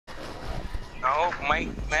hope Mike,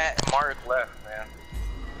 Matt, and Mark left, man.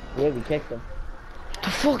 Yeah, we kicked him. The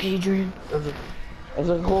fuck, Adrian? It's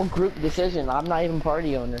a whole group decision. I'm not even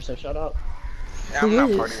party owner, so shut up. Yeah, I'm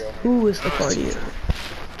not party owner. Who is the party owner?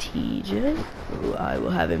 TJ? Ooh, I will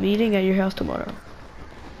have a meeting at your house tomorrow.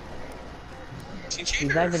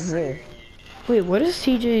 He's not even here. Wait, what is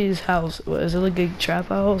TJ's house? What, is it like a trap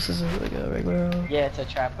house? Is it like a regular house? Yeah, it's a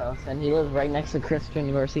trap house, and he lives right next to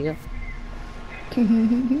Christian Garcia.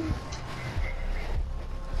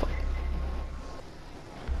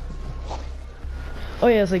 Oh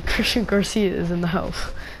yeah, it's like Christian Garcia is in the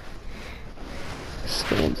house.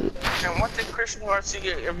 Scans it. And what did Christian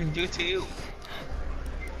Garcia ever do to you?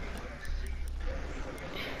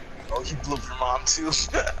 Oh, he blew your mom too.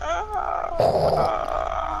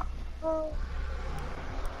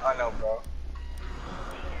 I know, bro.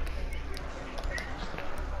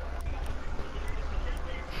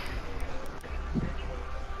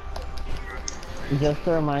 Just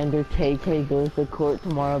a reminder, KK goes to court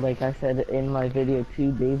tomorrow. Like I said in my video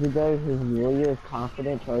 2 days ago, his lawyer is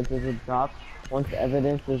confident charges are dropped once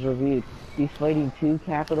evidence is reviewed. He's fighting 2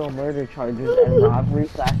 capital murder charges and robbery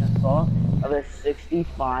 / assault of a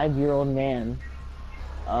 65-year-old man.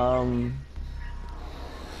 A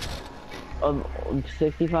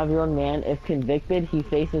 65-year-old man, if convicted, he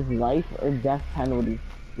faces life or death penalty.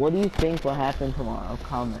 What do you think will happen tomorrow?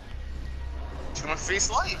 Comment. He's gonna face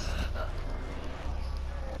life.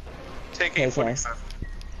 Take 47.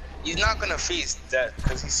 He's not gonna face death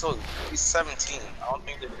because he's 17. I don't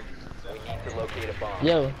think they're gonna need to locate a bomb.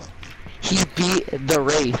 Yo, he beat the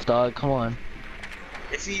race, dog. Come on.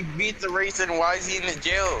 If he beat the race, then why is he in the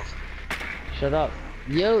jail? Shut up.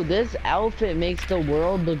 Yo, this outfit makes the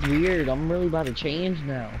world look weird. I'm really about to change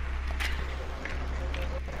now.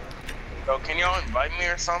 Bro, can y'all invite me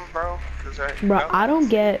or something, bro? Bro, I don't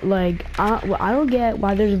get like I don't get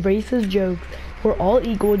why there's racist jokes. We're all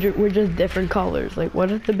equal. We're just different colors. Like, what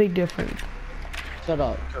is the big difference? Shut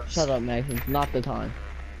up. Shut up, Max. It's not the time.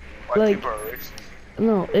 White Like,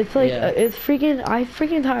 no, it's like it's freaking. I'm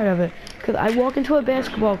freaking tired of it. Cause I walk into a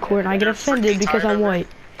basketball court and I get offended because I'm white.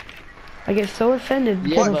 I get so offended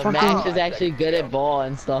because I'm but fucking. Max is actually good at ball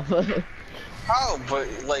and stuff. How? But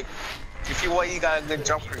like, if you're white, you got a good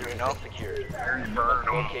jumper, you know.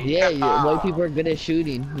 Yeah, white people are good at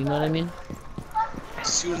shooting. You know what I mean?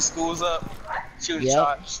 Shooting schools up, shooting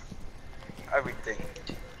shots, everything.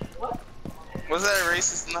 Was that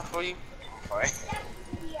racist enough for you? Fine.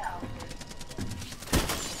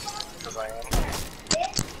 Because I am.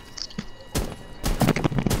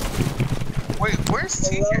 Wait, where's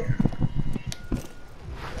TJ?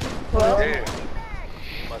 Dude.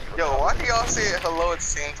 Yo, why do y'all say hello at the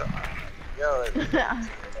same time? Yo.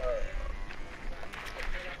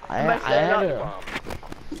 I had a...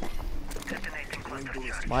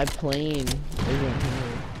 My plane isn't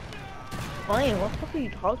here. Plane? What the fuck are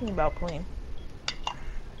you talking about, plane?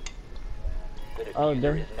 Oh,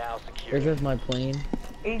 there's just my plane.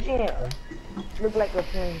 Adrian, look like a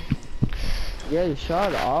plane. Yeah,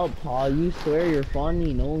 shut up, Paul. You swear you're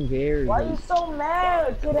funny. No one cares. Why are you so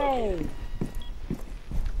mad today?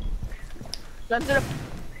 Done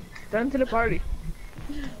to the party.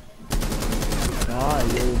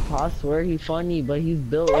 God, yo, Paul swear he's funny, but he's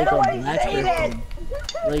built like a black person.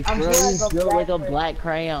 Like, bro, he's built like a black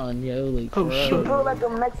crayon, yo. Like, oh, bro. You built like a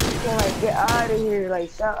Mexican, like, get out of here, like,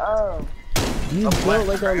 shut up. You built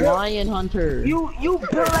like a lion hunter. You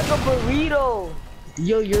built like a burrito.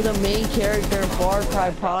 Yo, you're the main character in Far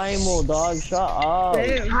Cry Primal, dog. Shut up.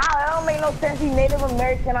 Damn. How? That don't make no sense. He's Native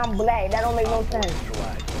American, I'm black. That don't make no sense.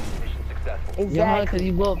 Exactly. Yeah, because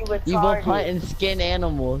you both hunt and skin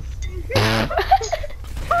animals.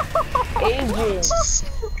 Adrian.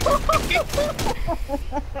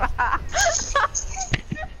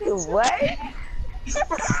 What?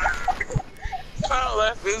 How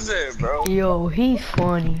left is it, bro? Yo, he's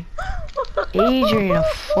funny. Adrian, a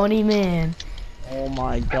funny man. Oh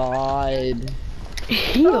my god.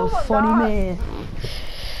 He a funny man.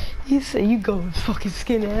 You say you go and fucking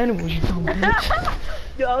skin animals, you dumb bitch.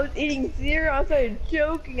 Yo, I was eating cereal, I started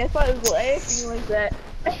choking, I thought I was laughing like that.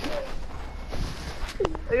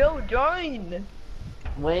 Yo, join!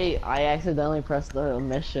 Wait, I accidentally pressed the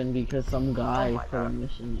mission because some guy put a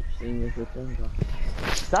mission thing as a thing.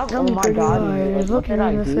 Stop! Tell me oh my god! What did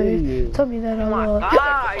I do to you? Tell me that I love.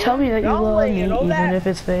 God, Tell me that you love me, you know even that? if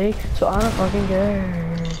it's fake. So I don't fucking care.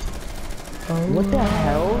 Oh, What the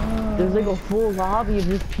hell? There's like a full lobby of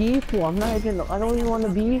just people. I don't even want to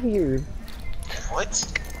be here.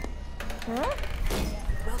 What? Huh?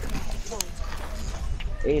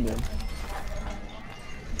 Aiden.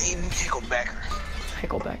 Aiden Picklebacker.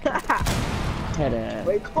 Pickleback. Head ass.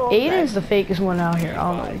 Aiden's the fakest one out here. I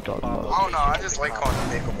don't know what you're talking about. I don't know, I just like calling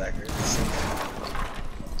him Nickelbacker.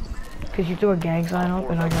 Cause you threw a gang sign up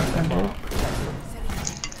and I got offended.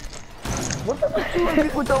 What the fuck you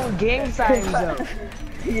people throwing gang signs up?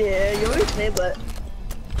 Yeah, you always say, but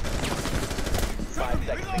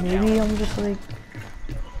Maybe I'm just like,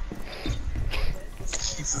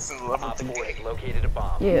 Jesus in love with the gang. Located a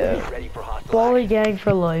bomb. yeah, Ready for hostile Bally gang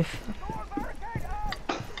for life.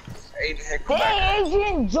 Aiden Nickelbacker. hey,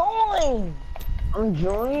 Adrian, join. I'm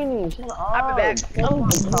joining. Shut up. I'll be back. I'm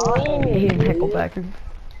joining. Aiden Picklebacker.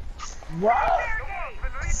 What?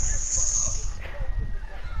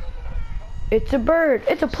 It's a bird.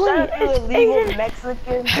 It's a plane. Shut up, you It's illegal Aiden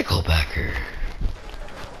Mexican. Picklebacker.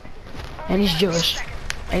 And he's Jewish.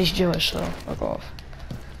 And he's Jewish, so fuck off.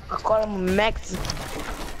 I call him a Mexican.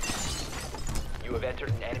 You have entered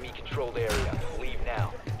an enemy controlled area. Leave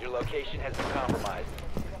now. Your location has been compromised.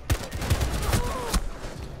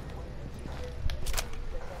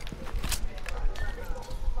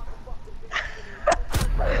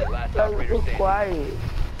 Last operator So standing. quiet.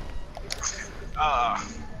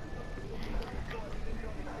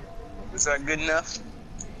 Is that good enough?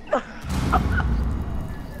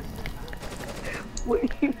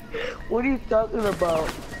 What are you talking about?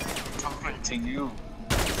 Talking to you.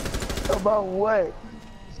 About what?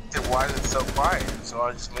 Then why is it so quiet? So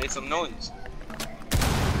I just made some noise.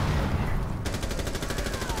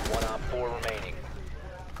 1 on 4 remaining.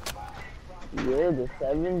 Yeah, the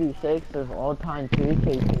 76 of all-time 2K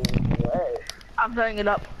teams. What? I'm turning it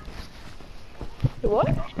up. What?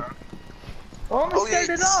 Oh Set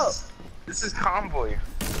it up. This is Convoy.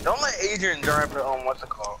 Don't let Adrian drive the what's it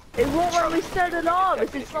called? It won't let me set it up.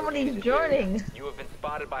 It's just somebody's joining. You have been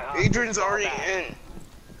spotted by hostiles. Adrian's already in.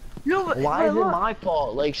 No, but Why is it look. my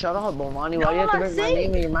fault? Like, shut up, Bomani. No, Why do you have to I'm bring my saying-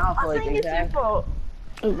 name in your mouth? I'm Like, saying it's your exactly. fault.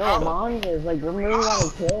 No, mine is. Like, we really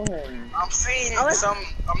want to kill him. I'm saying Oh, some.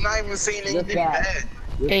 I'm not even saying Just anything that. bad.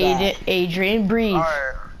 With Aiden, that. Adrian, breathe.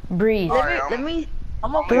 Alright. Breathe. Alright, Let me.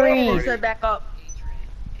 I'm gonna Breathe. put it set back up.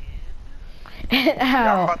 I'm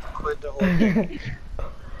Ow. about to quit the whole thing.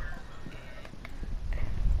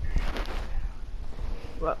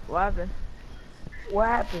 What happened? What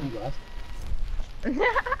happened?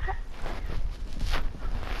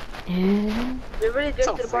 We already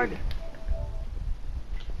So go to the party.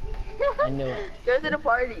 I knew it. Go to the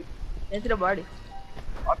party. Go to the party.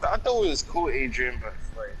 I thought it was cool, Adrian, but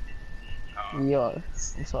like. Yo,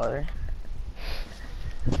 I'm sorry.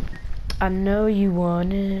 I know you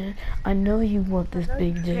want it. I know you want this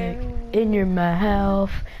big dick in your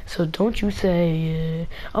mouth. So don't you say it.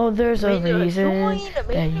 Oh, there's a reason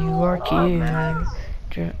that you are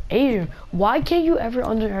cute. Adrian, why can't you ever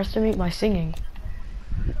underestimate my singing?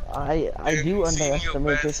 I Dude, do seeing you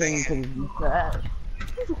underestimate bad your thing singing. because you trash.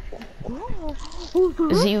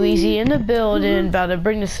 Z-Weezy in the building, about to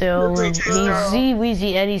bring the ceiling. He's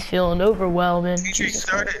Z-Weezy and he's feeling overwhelming. TJ Jesus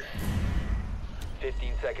Christ. started.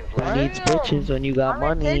 15 seconds Who left. needs bitches when you got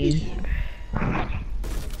money? 10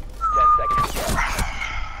 seconds.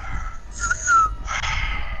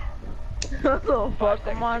 What the fuck,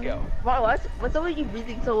 seconds come on. to go. Wow, what's up with you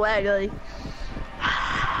breathing so loud? Like,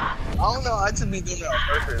 I don't know. I should be doing that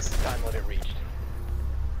on purpose. Time limit reached.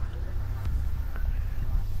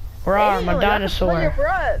 Rawr, damn, my y'all can smell your dinosaur.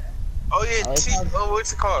 breath. Oh yeah, Oh, it's T. not- Oh,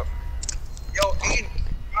 what's it called? Yo,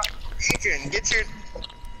 Adrian, get your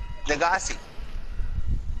Nagasi.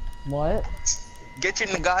 What? Get your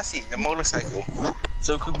Nagasi, the motorcycle,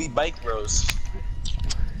 so it could be bike bros.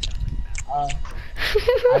 I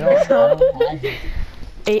don't have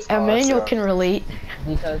it Emmanuel sorry. can relate.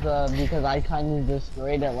 because I kind of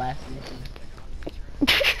destroyed it last mission.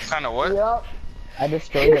 Kind of what? Yup. I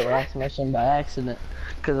destroyed it last mission by accident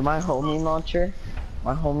because my homing launcher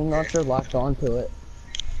locked onto it.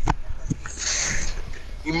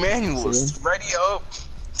 Emmanuel's ready up.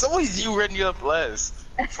 It's always you ready up last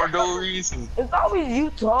for no reason. It's always you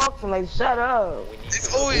talking, like, shut up.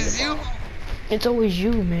 It's always you. It's always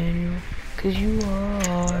you, Emmanuel. Cause you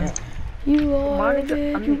are Monica,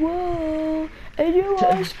 individual, and you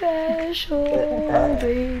are special,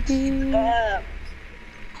 baby.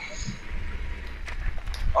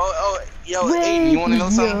 Oh, yo, Aiden, you wanna know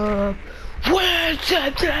something?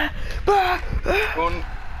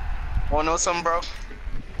 Wanna know something, bro?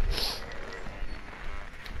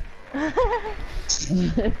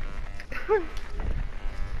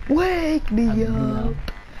 Wake me up.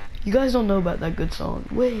 You guys don't know about that good song.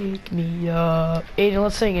 Wake me up. Aiden,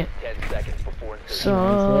 let's sing it. 10 seconds before insertion.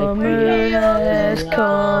 Summer has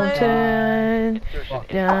come and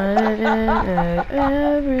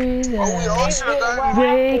every Oh, we all day. should've done.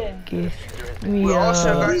 Wake it. User has We all should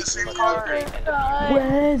got the same car.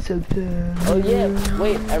 Where's up there? Oh yeah,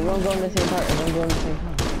 wait, everyone going the same part, everyone going the same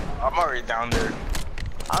part. I'm already down there.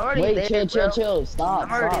 I'm already Wait, there, chill, stop,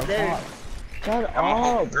 I'm already there. Shut I'm up,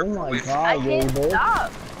 home. oh my I god, yo, can't bro.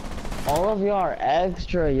 stop. All of y'all are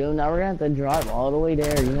extra, yo, now we're gonna have to drive all the way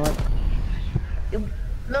there, you know what?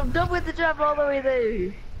 No, don't put the drive all the way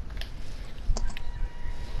there.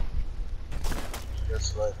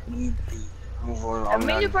 Just let me be. Move on. I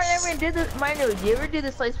mean, you probably never did this. Mino, did you ever do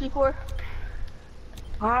this slice before?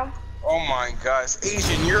 Huh? Oh my gosh,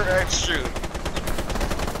 Asian, you're extra.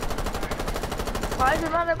 Why is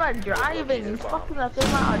it not about driving? It's fucking that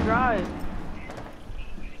thing not a drive.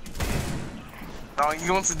 No,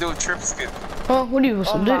 he wants to do a trip skip. Oh, what do you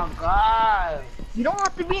Oh want to my god. You don't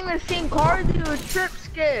have to be in the same car to do a trip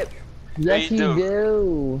skip. Yes, you you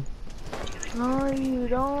do. No, you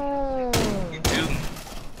don't. You do.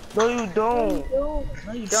 No, you don't. No,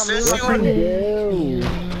 you don't. Since Yes, you want you to do.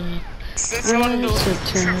 since you want to do a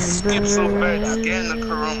trip skip so bad, just get in the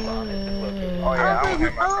Karuma. Oh yeah, I don't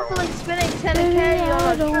have my I don't feel car. like spending 10K Baby, on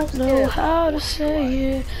I a trip don't know skip. how to say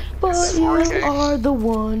it, but It's you 4K. are the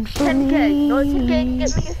one for 10K. No, 10K. me.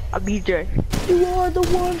 Get me. I'll be there. You are the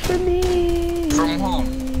one for me. From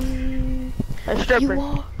whom? A You stripper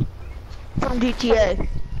are. from GTA.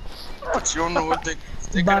 But you don't know what they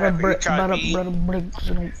could Bada have brick, bada HIV. brick,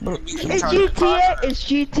 It's GTA. It's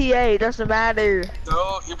GTA. Doesn't matter.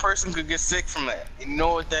 So your person could get sick from that. You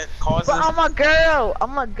know what that causes? But I'm a girl.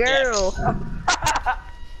 I'm a girl.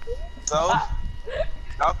 So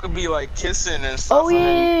y'all could be like kissing and stuff. Oh and then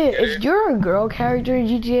yeah, you get if it. you're a girl character in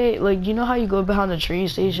GTA, like you know how you go behind the train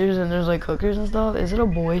stations and there's like hookers and stuff. Is it a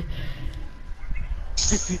boy?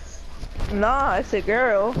 Nah, it's a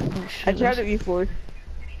girl. Oh, I shit, tried it before.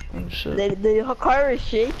 oh, shit. The car is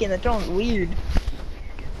shaking. That sounds weird.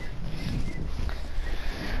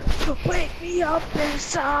 Wake me up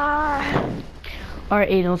inside. Alright,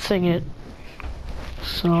 Aiden, let's sing it.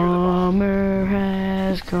 Summer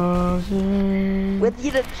has come in. With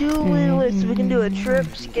you the two-wheelers, we can do a trip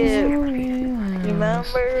skip.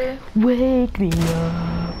 Remember? Wake me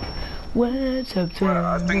up when September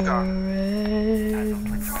I think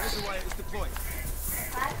ends.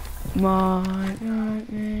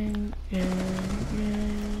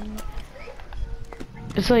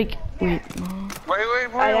 It's like, wait,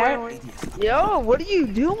 Wait. Yo, what are you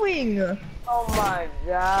doing? Oh my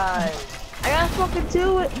god. I got fucking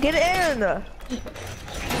two. Get in. The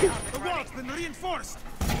wall's been reinforced.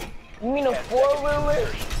 You mean a four-wheeler?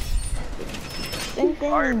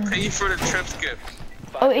 Alright, pay for the trip skip.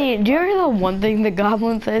 oh, Aiden, do you hear the one thing the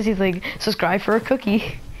goblin says? He's like, subscribe for a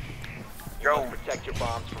cookie. Yo, Protect your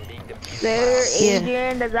bombs from being defused. There, Yeah.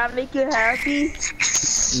 Adrian, does that make you happy?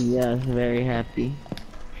 Yes, very happy.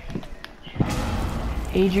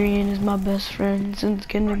 Adrian is my best friend since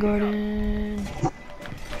kindergarten.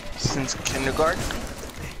 since kindergarten.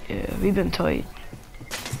 Yeah, we've been tight.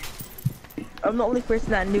 I'm the only person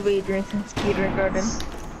that knew Adrian since kindergarten.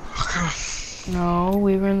 No,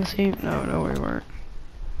 we were in the same. No, we weren't.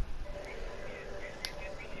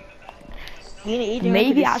 Me and Adrian Maybe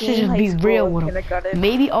went to the I should same just high be school real in with him. kindergarten.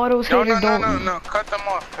 Maybe all those No, haters don't. no. Cut them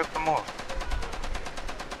off.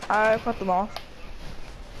 I cut them off.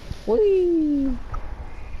 Whee!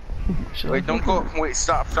 Wait, don't go. Wait,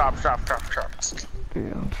 stop. Yeah,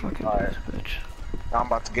 I'm fucking Alright. this bitch. I'm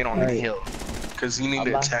about to get on the Alright. hill. Cause you need I'm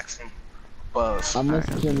to about- attack some buzz. I'm gonna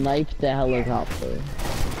snipe the helicopter.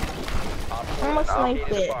 I'm gonna snipe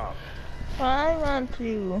Located a it. bomb. I want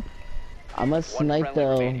to. I'm gonna snipe the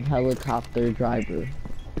friendly remaining. helicopter driver.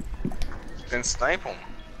 Then snipe him.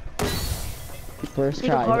 First You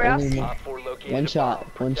can try, call only Rousey? one. Op 4 located One a shot, bomb.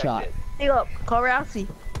 one Protect shot. it. Hey up, call Rousey.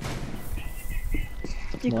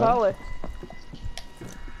 You What? call it.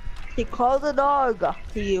 He called the dog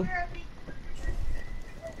to you.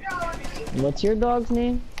 What's your dog's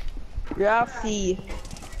name? Rousey.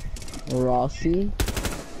 Rossi?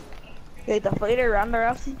 Hey, the fighter around the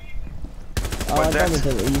Rousey. Oh, I thought you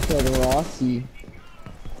said Rossi.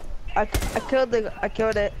 I killed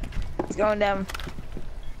it. It's going down.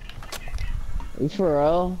 You for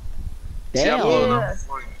real? See, I Damn. blew it Yeah. up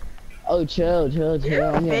for you. Oh, chill. I'm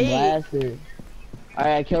getting fake. blasted.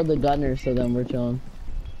 Alright, I killed the gunner, so then we're chilling.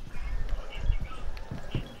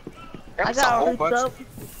 I That's a got whole hooked bunch. up.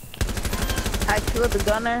 I killed the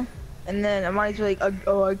gunner, and then Amani's like, I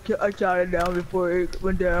shot it down before it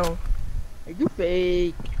went down. Like, you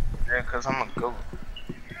fake. Yeah, cause I'm a goat.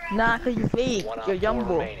 Nah, cause you fake. One op You're 4 young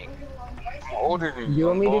boy. remaining. I'm older than you. You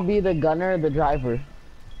want me to young boy. be the gunner or the driver?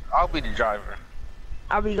 I'll be the driver.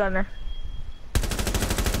 I'll be gunner.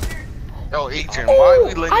 Yo, Adrian, why are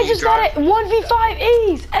we letting I you just drive? got it. 1v5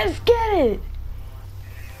 Ace. Let's get it.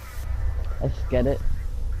 Let's get it.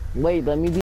 Wait, let me be